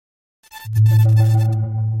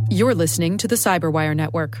You're listening to the Cyberwire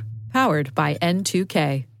Network, powered by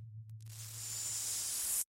N2K.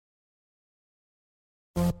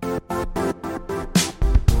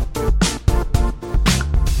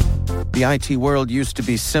 The IT world used to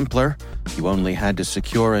be simpler. You only had to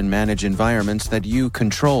secure and manage environments that you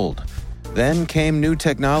controlled. Then came new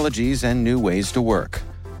technologies and new ways to work.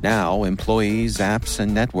 Now, employees, apps,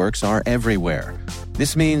 and networks are everywhere.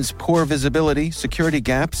 This means poor visibility, security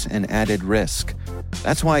gaps, and added risk.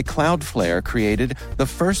 That's why Cloudflare created the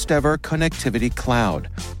first-ever connectivity cloud.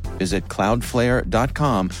 Visit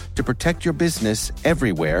cloudflare.com to protect your business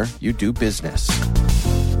everywhere you do business.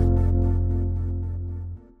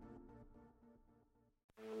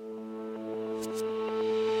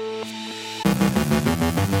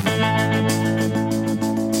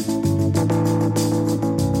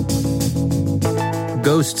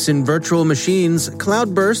 Ghosts in virtual machines,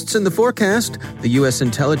 cloud bursts in the forecast. The U.S.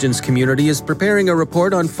 intelligence community is preparing a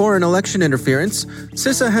report on foreign election interference.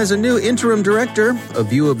 CISA has a new interim director, a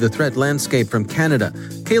view of the threat landscape from Canada.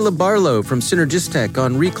 Caleb Barlow from Synergistech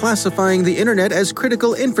on reclassifying the internet as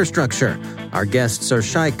critical infrastructure. Our guests are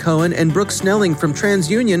Shai Cohen and Brooke Snelling from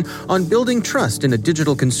TransUnion on building trust in a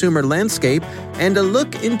digital consumer landscape and a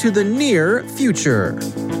look into the near future.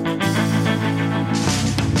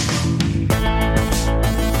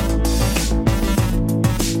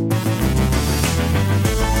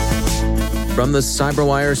 From the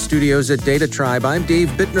Cyberwire studios at Data Tribe, I'm Dave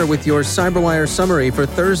Bittner with your Cyberwire summary for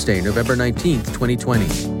Thursday, November 19th, 2020.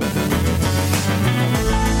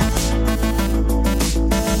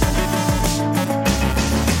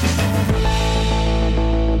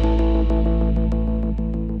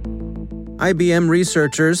 IBM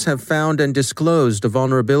researchers have found and disclosed a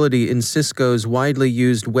vulnerability in Cisco's widely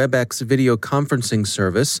used WebEx video conferencing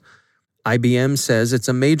service. IBM says it's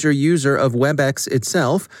a major user of WebEx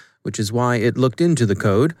itself, which is why it looked into the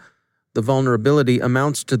code. The vulnerability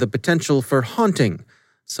amounts to the potential for haunting.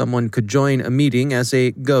 Someone could join a meeting as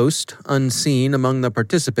a ghost, unseen among the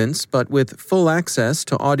participants, but with full access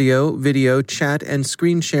to audio, video, chat, and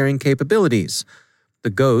screen sharing capabilities.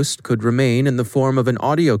 The ghost could remain in the form of an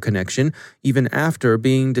audio connection even after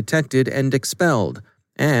being detected and expelled.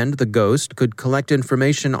 And the ghost could collect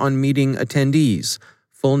information on meeting attendees,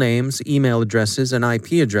 full names, email addresses, and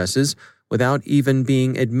IP addresses, without even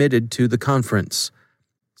being admitted to the conference.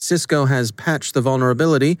 Cisco has patched the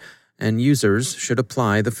vulnerability, and users should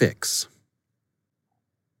apply the fix.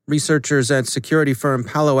 Researchers at security firm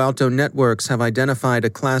Palo Alto Networks have identified a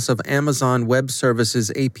class of Amazon Web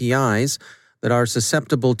Services APIs that are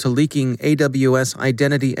susceptible to leaking AWS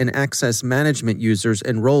identity and access management users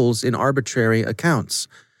and roles in arbitrary accounts.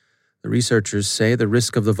 The researchers say the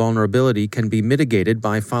risk of the vulnerability can be mitigated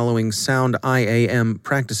by following sound IAM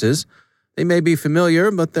practices. They may be familiar,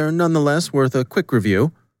 but they're nonetheless worth a quick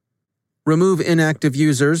review. Remove inactive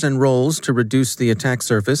users and roles to reduce the attack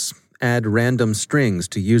surface. Add random strings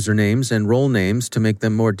to usernames and role names to make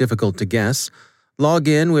them more difficult to guess. Log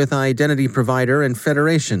in with identity provider and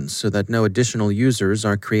federations so that no additional users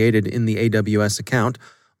are created in the AWS account.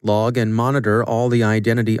 Log and monitor all the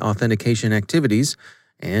identity authentication activities.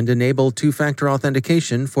 And enable two-factor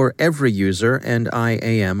authentication for every user and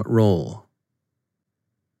IAM role.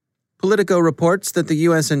 Politico reports that the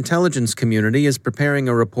U.S. intelligence community is preparing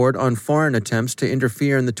a report on foreign attempts to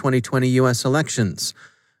interfere in the 2020 U.S. elections.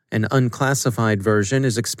 An unclassified version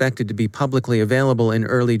is expected to be publicly available in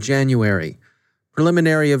early January.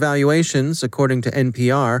 Preliminary evaluations, according to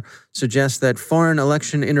NPR, suggest that foreign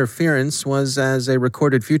election interference was, as a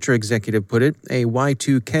Recorded Future executive put it, a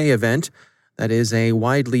Y2K event, that is, a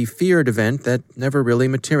widely feared event that never really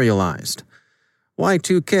materialized.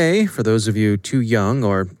 Y2K, for those of you too young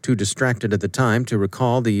or too distracted at the time to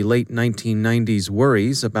recall the late 1990s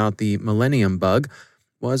worries about the millennium bug,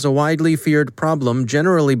 was a widely feared problem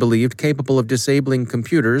generally believed capable of disabling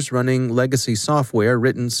computers running legacy software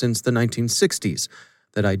written since the 1960s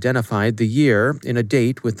that identified the year in a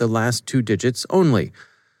date with the last two digits only.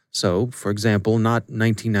 So, for example, not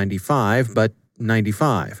 1995, but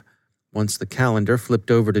 95. Once the calendar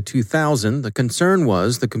flipped over to 2000, the concern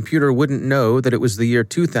was the computer wouldn't know that it was the year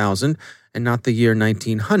 2000 and not the year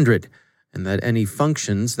 1900, and that any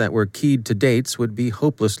functions that were keyed to dates would be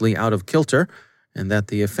hopelessly out of kilter, and that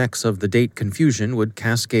the effects of the date confusion would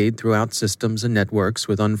cascade throughout systems and networks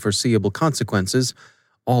with unforeseeable consequences,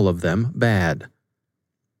 all of them bad.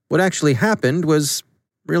 What actually happened was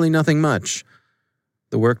really nothing much.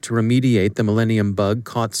 The work to remediate the Millennium bug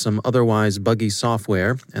caught some otherwise buggy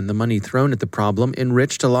software, and the money thrown at the problem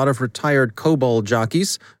enriched a lot of retired COBOL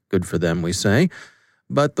jockeys, good for them, we say,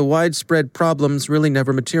 but the widespread problems really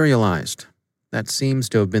never materialized. That seems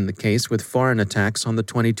to have been the case with foreign attacks on the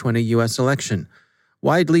 2020 U.S. election.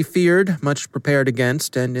 Widely feared, much prepared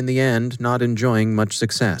against, and in the end, not enjoying much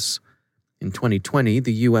success. In 2020,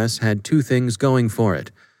 the U.S. had two things going for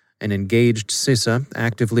it: an engaged CISA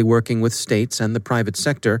actively working with states and the private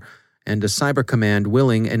sector, and a cyber command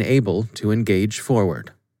willing and able to engage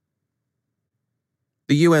forward.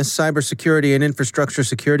 The U.S. Cybersecurity and Infrastructure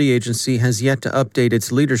Security Agency has yet to update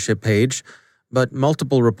its leadership page, but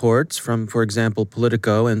multiple reports from, for example,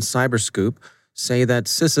 Politico and Cyberscoop say that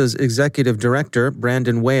CISA's executive director,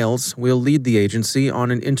 Brandon Wales, will lead the agency on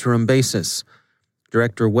an interim basis.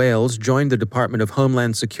 Director Wales joined the Department of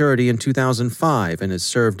Homeland Security in 2005 and has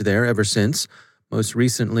served there ever since, most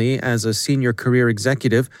recently as a senior career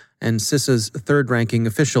executive and CISA's third-ranking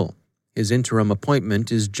official. His interim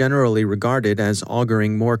appointment is generally regarded as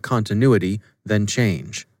auguring more continuity than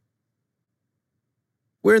change.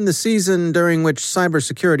 We're in the season during which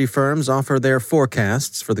cybersecurity firms offer their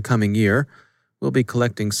forecasts for the coming year. We'll be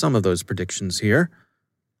collecting some of those predictions here.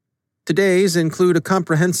 Today's include a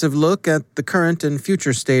comprehensive look at the current and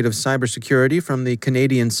future state of cybersecurity from the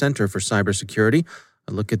Canadian Centre for Cybersecurity,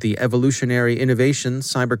 a look at the evolutionary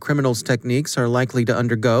innovations cybercriminals' techniques are likely to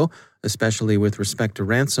undergo, especially with respect to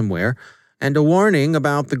ransomware, and a warning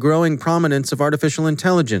about the growing prominence of artificial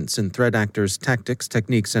intelligence in threat actors' tactics,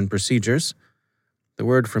 techniques, and procedures. The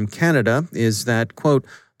word from Canada is that, quote,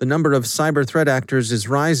 the number of cyber threat actors is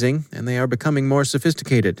rising and they are becoming more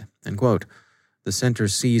sophisticated, end quote. The center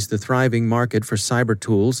sees the thriving market for cyber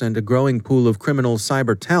tools and a growing pool of criminal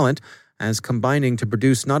cyber talent as combining to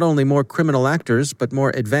produce not only more criminal actors but more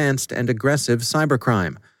advanced and aggressive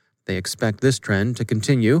cybercrime. They expect this trend to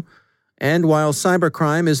continue. And while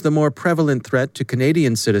cybercrime is the more prevalent threat to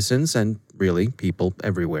Canadian citizens and, really, people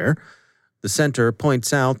everywhere, the center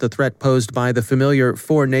points out the threat posed by the familiar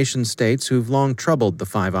four nation-states who've long troubled the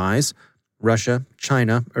Five Eyes: Russia,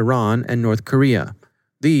 China, Iran, and North Korea.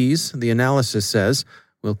 These, the analysis says,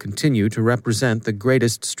 will continue to represent the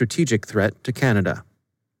greatest strategic threat to Canada.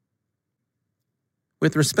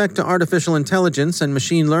 With respect to artificial intelligence and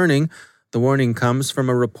machine learning, the warning comes from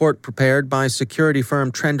a report prepared by security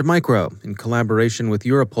firm Trend Micro in collaboration with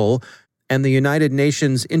Europol and the United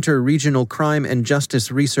Nations Inter-Regional Crime and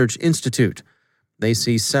Justice Research Institute. They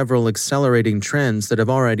see several accelerating trends that have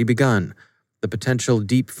already begun. The potential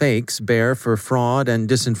deep fakes bear for fraud and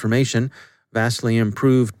disinformation, vastly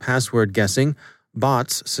improved password guessing,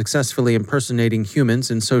 bots successfully impersonating humans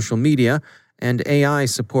in social media, and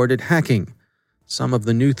AI-supported hacking. Some of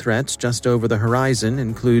the new threats just over the horizon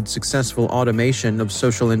include successful automation of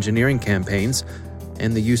social engineering campaigns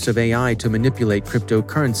and the use of AI to manipulate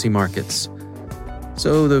cryptocurrency markets.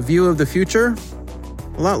 So the view of the future?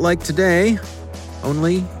 A lot like today,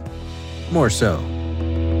 only more so.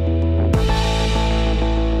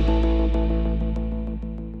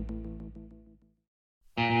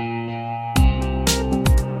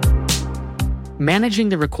 Managing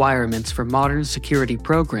the requirements for modern security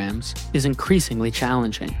programs is increasingly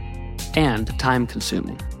challenging and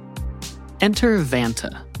time-consuming. Enter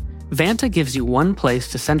Vanta. Vanta gives you one place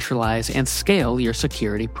to centralize and scale your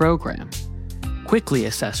security program. Quickly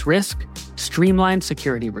assess risk, streamline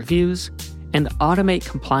security reviews, and automate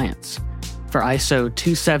compliance for ISO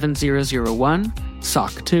 27001,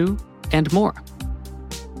 SOC 2, and more.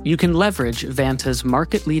 You can leverage Vanta's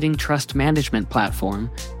market-leading trust management platform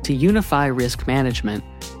to unify risk management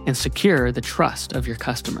and secure the trust of your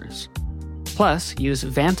customers. Plus, use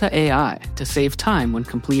Vanta AI to save time when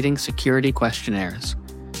completing security questionnaires.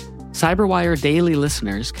 CyberWire Daily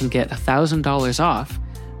listeners can get $1,000 off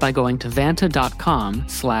by going to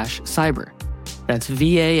vanta.com/cyber. That's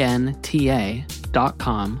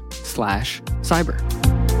VANTA.com/cyber.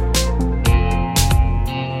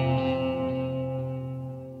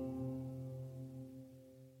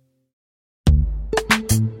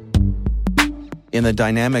 In the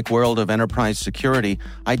dynamic world of enterprise security,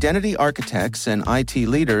 identity architects and IT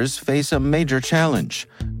leaders face a major challenge.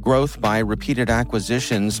 Growth by repeated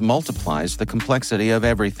acquisitions multiplies the complexity of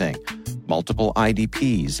everything. Multiple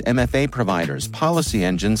IDPs, MFA providers, policy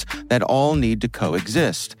engines that all need to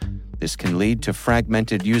coexist. This can lead to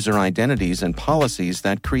fragmented user identities and policies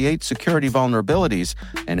that create security vulnerabilities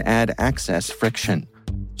and add access friction.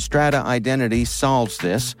 Strata Identity solves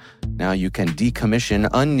this. Now you can decommission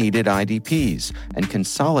unneeded IDPs and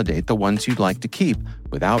consolidate the ones you'd like to keep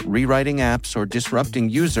without rewriting apps or disrupting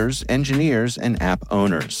users, engineers, and app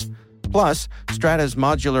owners. Plus, Strata's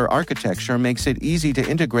modular architecture makes it easy to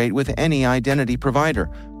integrate with any identity provider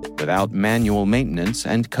without manual maintenance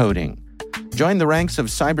and coding. Join the ranks of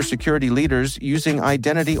cybersecurity leaders using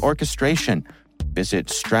identity orchestration. Visit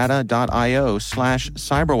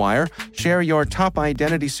strata.io/cyberwire, share your top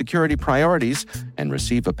identity security priorities, and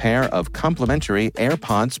receive a pair of complimentary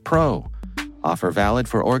AirPods Pro. Offer valid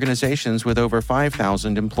for organizations with over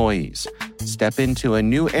 5,000 employees. Step into a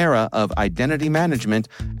new era of identity management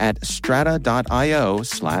at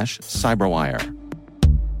strata.io/cyberwire.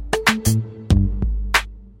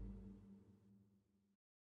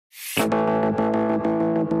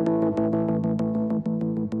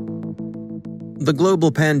 The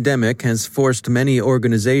global pandemic has forced many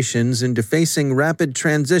organizations into facing rapid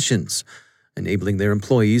transitions, enabling their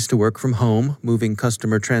employees to work from home, moving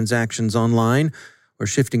customer transactions online, or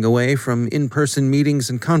shifting away from in-person meetings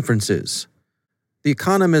and conferences. The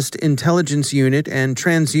Economist Intelligence Unit and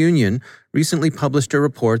TransUnion recently published a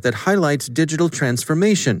report that highlights digital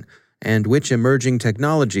transformation and which emerging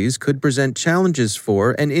technologies could present challenges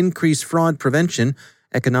for and increase fraud prevention,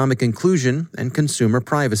 economic inclusion, and consumer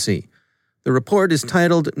privacy. The report is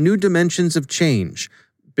titled New Dimensions of Change,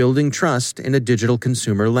 Building Trust in a Digital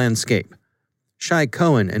Consumer Landscape. Shai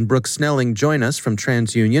Cohen and Brooke Snelling join us from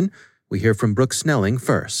TransUnion. We hear from Brooke Snelling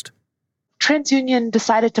first. TransUnion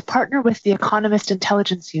decided to partner with the Economist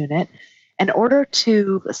Intelligence Unit in order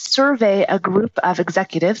to survey a group of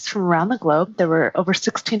executives from around the globe. There were over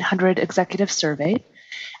 1,600 executives surveyed,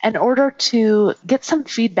 in order to get some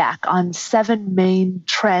feedback on 7 main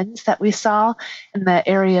trends that we saw in the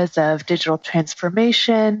areas of digital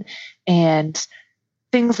transformation and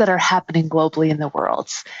things that are happening globally in the world.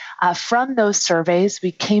 From those surveys,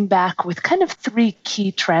 we came back with kind of 3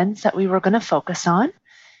 key trends that we were going to focus on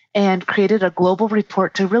and created a global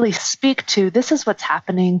report to really speak to this is what's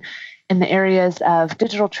happening in the areas of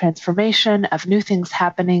digital transformation, of new things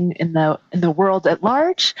happening in the world at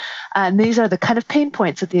large. And these are the kind of pain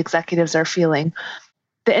points that the executives are feeling.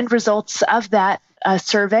 The end results of that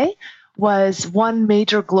survey was 1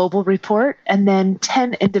 major global report and then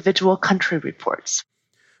 10 individual country reports.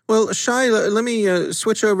 Well, Shai, let me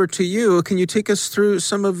switch over to you. Can you take us through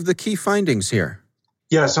some of the key findings here?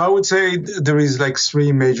 Yeah, so I would say there is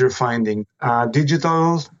 3 major findings.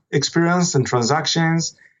 Digital experience and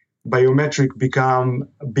transactions, biometric become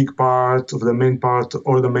a big part of the main part of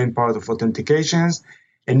authentications,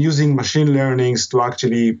 and using machine learnings to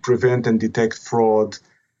actually prevent and detect fraud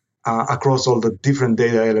across all the different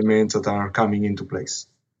data elements that are coming into place.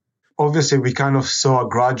 Obviously, we kind of saw a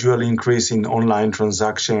gradual increase in online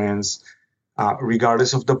transactions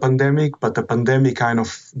regardless of the pandemic, but the pandemic kind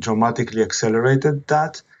of dramatically accelerated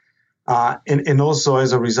that. And also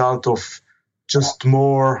as a result of just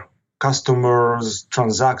more customers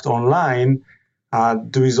transact online,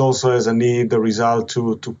 there is also as a need, the result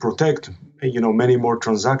to protect, many more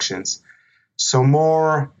transactions. So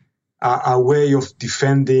more a way of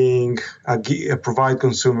defending, provide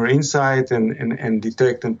consumer insight and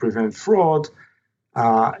detect and prevent fraud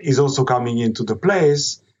is also coming into the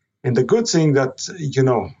place. And the good thing that,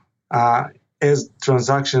 as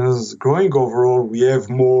transactions growing overall, we have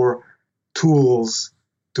more tools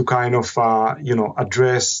to kind of,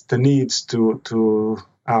 address the needs to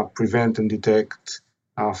prevent and detect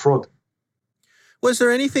fraud. Was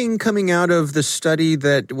there anything coming out of the study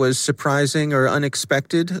that was surprising or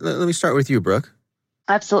unexpected? Let me start with you, Brooke.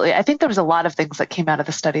 Absolutely. I think there was a lot of things that came out of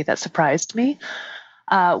the study that surprised me.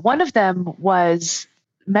 One of them was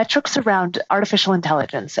metrics around artificial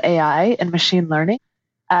intelligence, AI, and machine learning.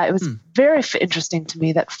 It was very interesting to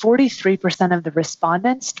me that 43% of the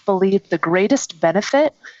respondents believed the greatest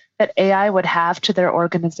benefit that AI would have to their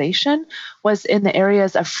organization was in the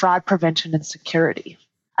areas of fraud prevention and security.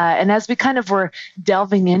 And as we kind of were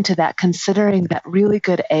delving into that, considering that really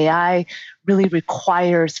good AI really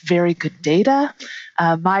requires very good data,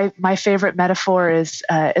 my favorite metaphor is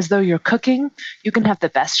as though you're cooking. You can have the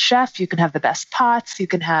best chef, you can have the best pots, you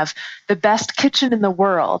can have the best kitchen in the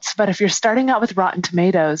world. But if you're starting out with rotten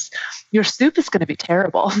tomatoes, your soup is going to be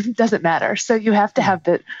terrible. It doesn't matter. So you have to have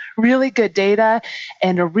the really good data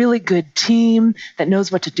and a really good team that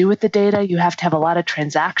knows what to do with the data. You have to have a lot of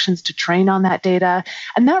transactions to train on that data.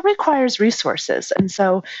 And that requires resources. And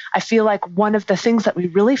so I feel like one of the things that we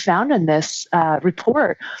really found in this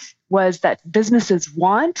report was that businesses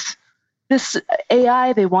want this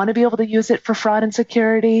AI. They want to be able to use it for fraud and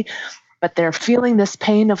security, but they're feeling this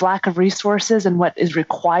pain of lack of resources and what is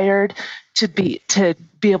required to be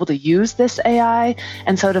able to use this AI.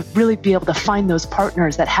 And so to really be able to find those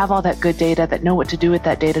partners that have all that good data, that know what to do with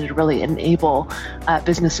that data to really enable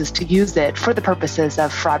businesses to use it for the purposes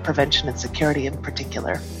of fraud prevention and security in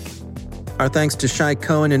particular. Our thanks to Shai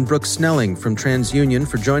Cohen and Brooke Snelling from TransUnion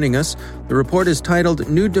for joining us. The report is titled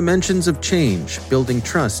New Dimensions of Change, Building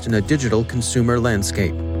Trust in a Digital Consumer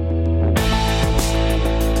Landscape.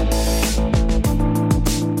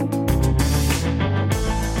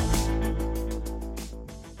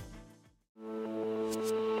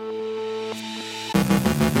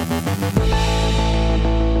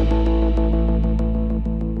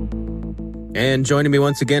 And joining me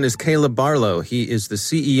once again is Caleb Barlow. He is the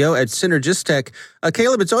CEO at Synergistech.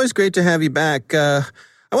 Caleb, it's always great to have you back. I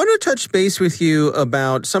wanted to touch base with you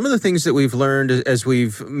about some of the things that we've learned as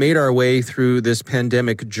we've made our way through this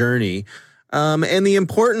pandemic journey, and the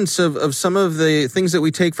importance of some of the things that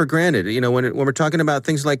we take for granted. You know, when we're talking about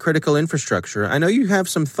things like critical infrastructure, I know you have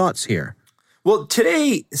some thoughts here. Well,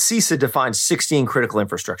 today, CISA defines 16 critical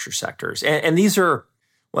infrastructure sectors. And these are,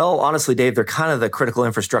 well, honestly, Dave, they're kind of the critical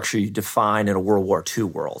infrastructure you define in a World War II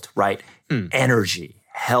world, right? Energy,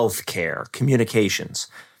 healthcare, communications.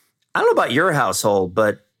 I don't know about your household,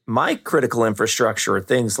 but my critical infrastructure are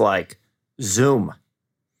things like Zoom,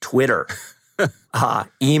 Twitter,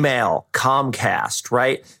 email, Comcast,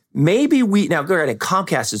 right? Maybe now, granted,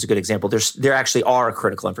 Comcast is a good example. There actually are a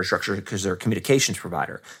critical infrastructure because they're a communications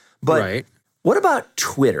provider. But right. What about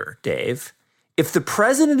Twitter, Dave? If the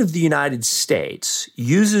president of the United States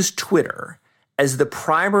uses Twitter as the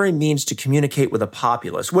primary means to communicate with a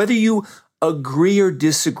populace, whether you agree or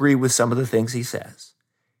disagree with some of the things he says,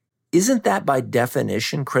 isn't that by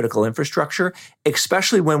definition critical infrastructure,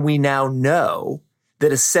 especially when we now know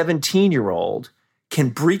that a 17-year-old can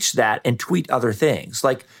breach that and tweet other things?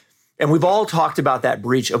 And we've all talked about that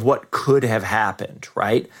breach of what could have happened,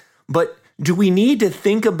 right? But do we need to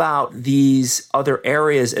think about these other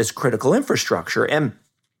areas as critical infrastructure? And,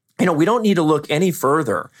 we don't need to look any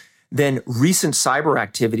further than recent cyber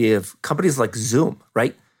activity of companies like Zoom,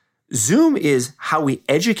 right? Zoom is how we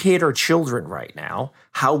educate our children right now,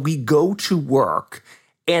 how we go to work,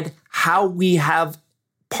 and how we have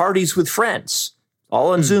parties with friends,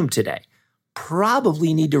 all on Zoom today.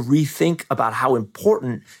 Probably need to rethink about how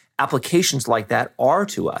important applications like that are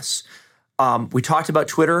to us. We talked about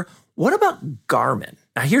Twitter. What about Garmin?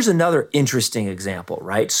 Now, here's another interesting example,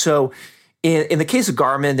 right? So in the case of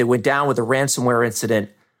Garmin, they went down with a ransomware incident.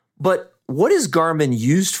 But what is Garmin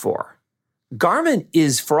used for? Garmin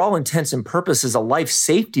is, for all intents and purposes, a life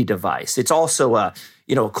safety device. It's also a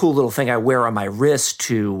cool little thing I wear on my wrist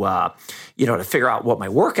to figure out what my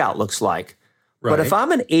workout looks like. Right. But if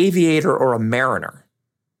I'm an aviator or a mariner,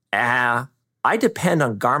 I depend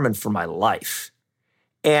on Garmin for my life.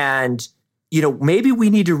 And maybe we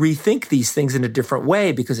need to rethink these things in a different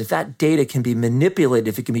way, because if that data can be manipulated,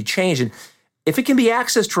 if it can be changed, and if it can be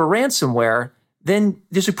accessed for ransomware, then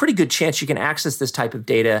there's a pretty good chance you can access this type of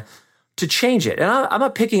data to change it. And I'm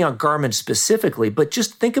not picking on Garmin specifically, but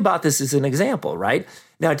just think about this as an example, right?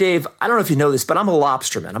 Now, Dave, I don't know if you know this, but I'm a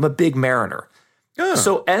lobsterman. I'm a big mariner. Oh.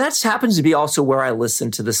 So, and that happens to be also where I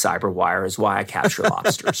listen to the Cyberwire, is why I capture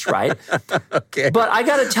lobsters, right? Okay. But I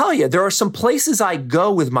got to tell you, there are some places I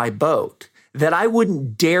go with my boat that I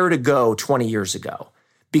wouldn't dare to go 20 years ago,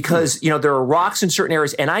 because, there are rocks in certain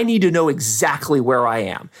areas and I need to know exactly where I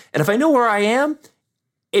am. And if I know where I am,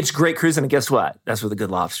 it's great cruising. And guess what? That's where the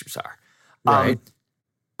good lobsters are. Right.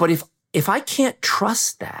 But if I can't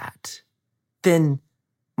trust that, then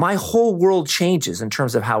my whole world changes in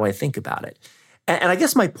terms of how I think about it. And I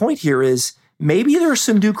guess my point here is maybe there are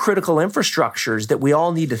some new critical infrastructures that we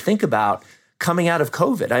all need to think about coming out of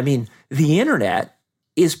COVID. I mean, the internet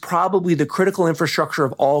is probably the critical infrastructure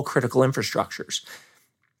of all critical infrastructures.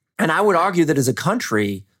 And I would argue that as a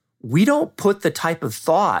country, we don't put the type of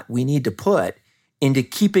thought we need to put into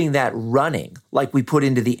keeping that running, like we put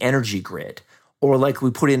into the energy grid, or like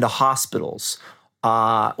we put into hospitals,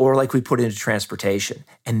 or like we put into transportation.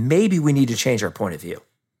 And maybe we need to change our point of view.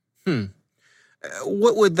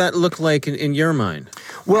 What would that look like in your mind?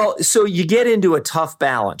 Well, so you get into a tough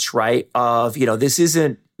balance, right? Of,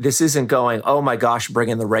 this isn't going, oh my gosh, bring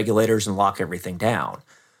in the regulators and lock everything down.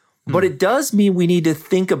 But it does mean we need to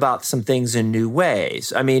think about some things in new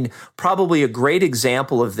ways. I mean, probably a great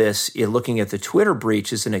example of this, in looking at the Twitter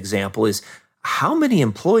breach as an example, is how many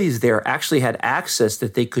employees there actually had access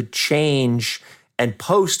that they could change and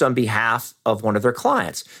post on behalf of one of their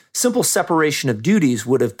clients. Simple separation of duties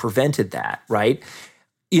would have prevented that, right?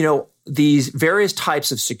 These various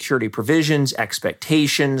types of security provisions,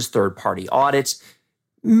 expectations, third-party audits,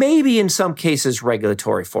 maybe in some cases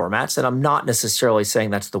regulatory formats, and I'm not necessarily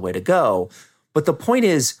saying that's the way to go. But the point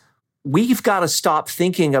is, we've got to stop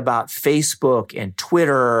thinking about Facebook and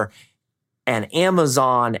Twitter and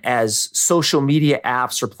Amazon as social media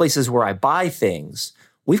apps or places where I buy things.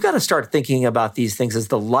 We've got to start thinking about these things as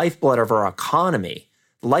the lifeblood of our economy,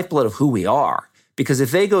 the lifeblood of who we are. Because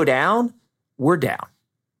if they go down, we're down.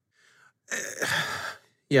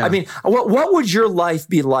 Yeah. I mean, what would your life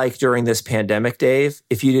be like during this pandemic, Dave,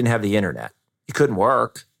 if you didn't have the internet? You couldn't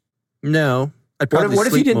work. No. I'd probably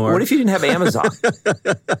sleep more. What if you didn't have Amazon?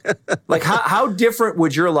 Like, how different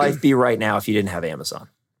would your life be right now if you didn't have Amazon?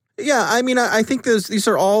 Yeah, I mean, I think these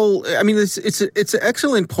are all. I mean, it's an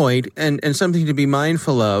excellent point and something to be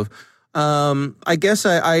mindful of. I guess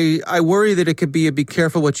I worry that it could be a be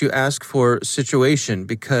careful what you ask for situation,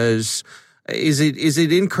 because is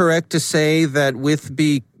it incorrect to say that with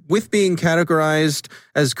being categorized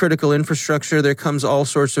as critical infrastructure, there comes all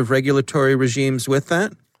sorts of regulatory regimes with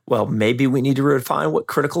that? Well, maybe we need to redefine what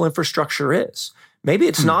critical infrastructure is. Maybe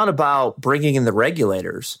it's not about bringing in the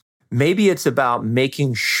regulators. Maybe it's about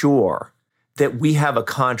making sure that we have a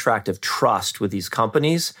contract of trust with these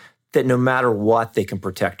companies, that no matter what, they can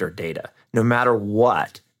protect our data. No matter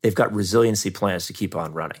what, they've got resiliency plans to keep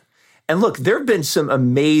on running. And look, there have been some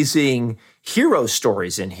amazing hero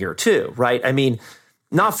stories in here too, right? I mean,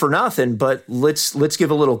 not for nothing, but let's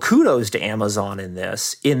give a little kudos to Amazon in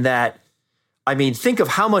this, in that, I mean, think of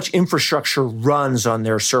how much infrastructure runs on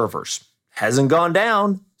their servers. Hasn't gone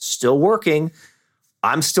down, still working.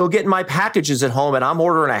 I'm still getting my packages at home, and I'm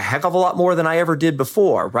ordering a heck of a lot more than I ever did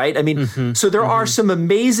before, right? I mean, so there are some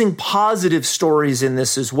amazing positive stories in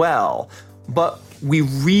this as well, but we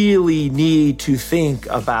really need to think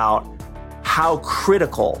about how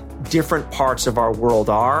critical different parts of our world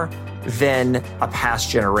are than a past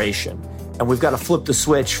generation. And we've got to flip the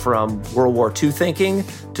switch from World War II thinking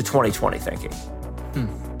to 2020 thinking.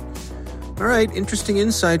 All right, interesting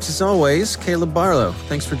insights as always. Caleb Barlow,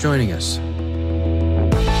 thanks for joining us.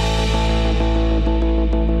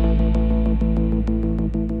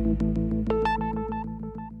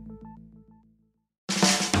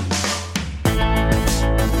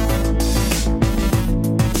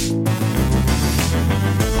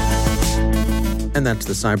 And that's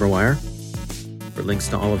the Cyberwire. For links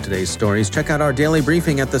to all of today's stories, check out our daily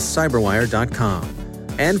briefing at thecyberwire.com.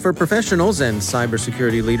 And for professionals and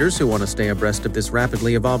cybersecurity leaders who want to stay abreast of this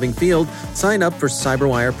rapidly evolving field, sign up for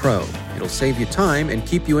Cyberwire Pro. It'll save you time and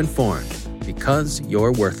keep you informed, because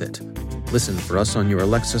you're worth it. Listen for us on your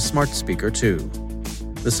Alexa smart speaker, too.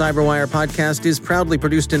 The Cyberwire podcast is proudly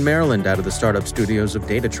produced in Maryland out of the startup studios of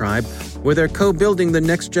Data Tribe, where they're co-building the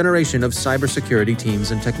next generation of cybersecurity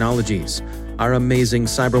teams and technologies. Our amazing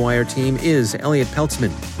Cyberwire team is Elliot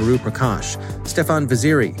Peltzman, Guru Prakash, Stefan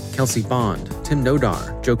Vaziri, Kelsey Bond, Tim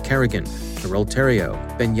Nodar, Joe Kerrigan, Carol Terrio,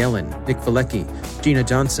 Ben Yellen, Nick Valecki, Gina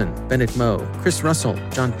Johnson, Bennett Moe, Chris Russell,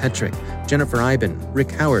 John Petrick, Jennifer Iben,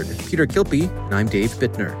 Rick Howard, Peter Kilpie, and I'm Dave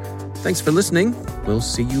Bittner. Thanks for listening. We'll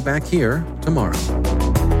see you back here tomorrow.